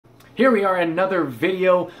Here we are, another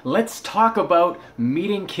video. Let's talk about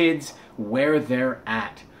meeting kids where they're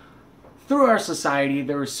at. Through our society,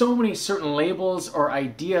 there are so many certain labels or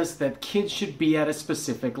ideas that kids should be at a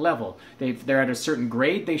specific level. If they're at a certain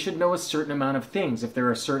grade, they should know a certain amount of things. If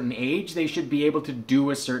they're a certain age, they should be able to do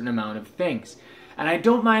a certain amount of things. And I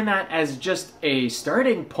don't mind that as just a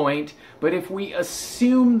starting point, but if we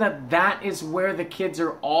assume that that is where the kids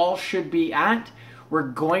are all should be at, we're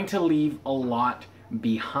going to leave a lot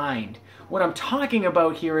behind. What I'm talking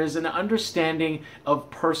about here is an understanding of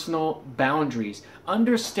personal boundaries,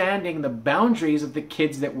 understanding the boundaries of the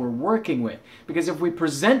kids that we're working with. Because if we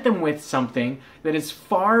present them with something that is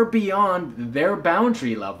far beyond their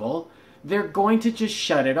boundary level, they're going to just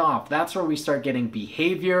shut it off. That's where we start getting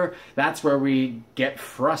behavior. That's where we get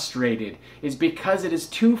frustrated, is because it is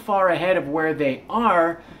too far ahead of where they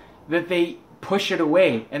are that they push it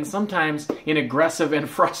away, and sometimes in aggressive and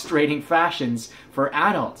frustrating fashions for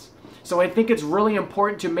adults. So I think it's really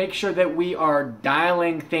important to make sure that we are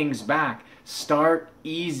dialing things back. Start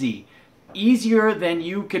easy. Easier than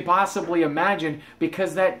you could possibly imagine,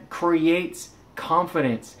 because that creates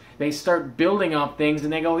confidence. They start building up things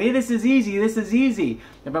and they go, hey, this is easy, this is easy.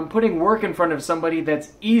 If I'm putting work in front of somebody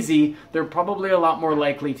that's easy, they're probably a lot more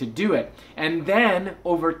likely to do it. And then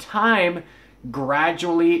over time,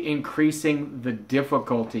 gradually increasing the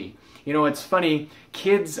difficulty. You know, it's funny,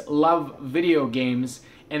 kids love video games,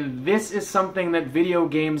 and this is something that video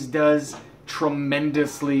games does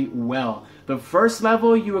tremendously well. The first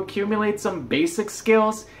level, you accumulate some basic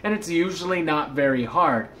skills, and it's usually not very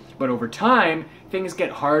hard. But over time, things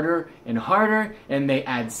get harder and harder, and they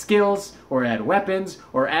add skills, or add weapons,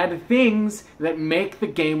 or add things that make the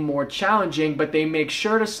game more challenging, but they make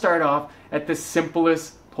sure to start off at the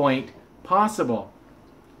simplest point possible.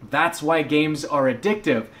 That's why games are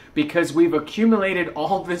addictive, because we've accumulated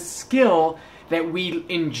all this skill that we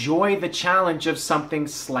enjoy the challenge of something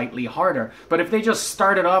slightly harder. But if they just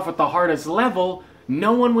started off with the hardest level,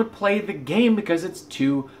 no one would play the game because it's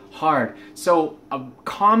too hard. So a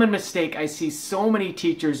common mistake I see so many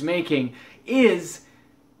teachers making is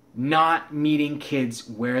not meeting kids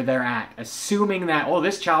where they're at, assuming that, oh,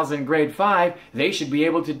 this child's in grade 5, they should be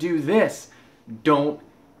able to do this. Don't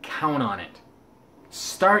count on it.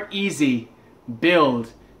 Start easy,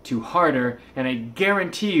 build to harder, and I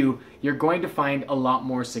guarantee you, you're going to find a lot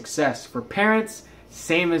more success. For parents,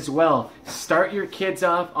 same as well. Start your kids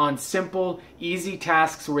off on simple, easy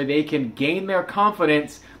tasks where they can gain their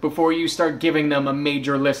confidence before you start giving them a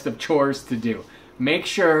major list of chores to do. Make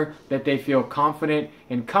sure that they feel confident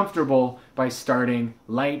and comfortable by starting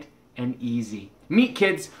light and easy. Meet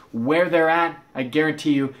kids where they're at. I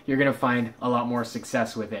guarantee you, you're going to find a lot more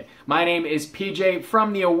success with it. My name is PJ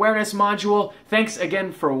from the Awareness module. Thanks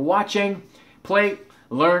again for watching. Play,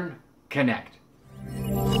 learn, connect.